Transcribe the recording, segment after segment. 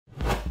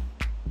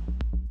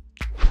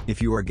If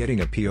you are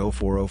getting a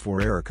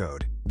P0404 error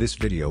code, this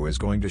video is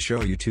going to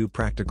show you 2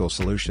 practical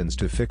solutions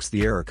to fix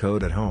the error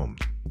code at home.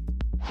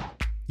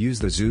 Use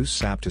the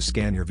Zeus app to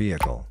scan your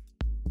vehicle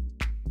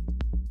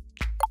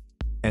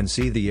and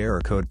see the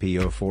error code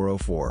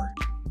P0404.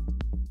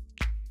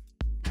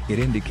 It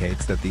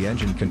indicates that the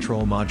engine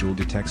control module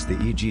detects the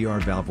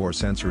EGR valve or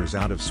sensor is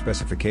out of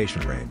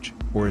specification range,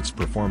 or its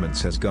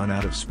performance has gone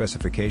out of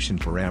specification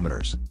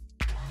parameters.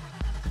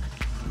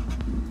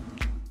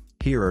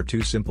 Here are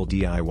 2 simple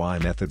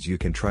DIY methods you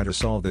can try to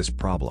solve this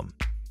problem.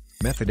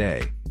 Method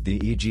A, the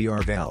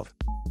EGR valve.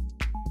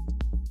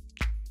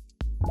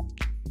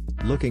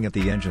 Looking at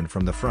the engine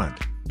from the front,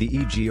 the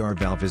EGR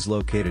valve is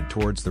located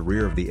towards the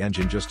rear of the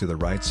engine just to the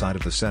right side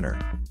of the center.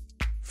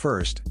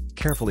 First,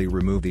 carefully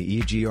remove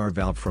the EGR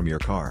valve from your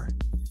car.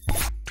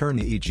 Turn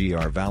the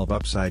EGR valve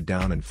upside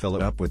down and fill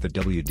it up with the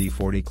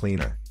WD-40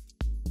 cleaner.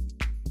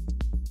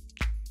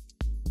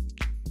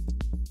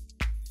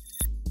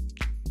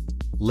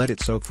 Let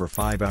it soak for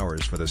 5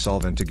 hours for the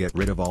solvent to get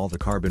rid of all the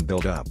carbon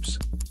buildups.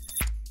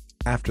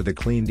 After the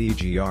cleaned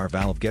EGR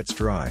valve gets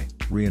dry,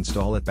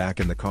 reinstall it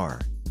back in the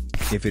car.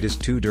 If it is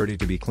too dirty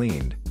to be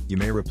cleaned, you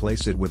may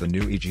replace it with a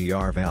new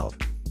EGR valve.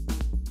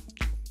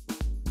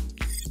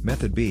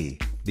 Method B,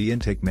 the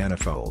intake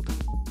manifold.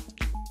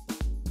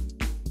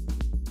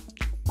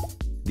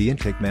 The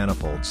intake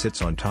manifold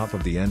sits on top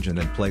of the engine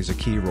and plays a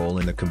key role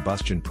in the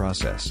combustion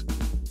process.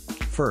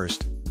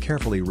 First,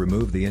 carefully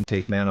remove the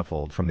intake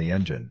manifold from the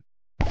engine.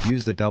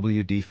 Use the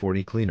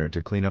WD-40 cleaner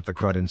to clean up the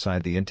crud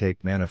inside the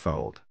intake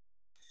manifold.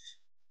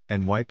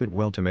 And wipe it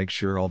well to make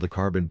sure all the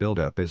carbon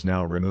buildup is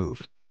now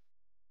removed.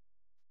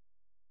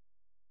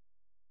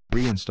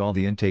 Reinstall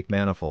the intake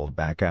manifold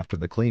back after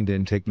the cleaned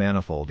intake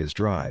manifold is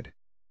dried.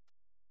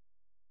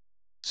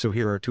 So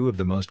here are 2 of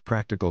the most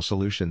practical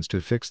solutions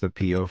to fix the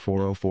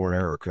P0404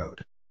 error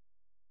code.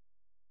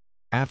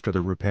 After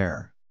the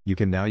repair, you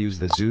can now use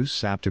the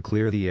Zeus app to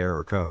clear the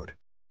error code.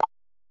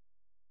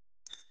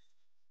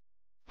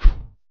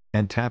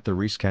 And tap the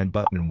rescan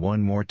button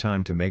one more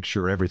time to make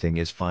sure everything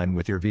is fine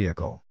with your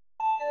vehicle.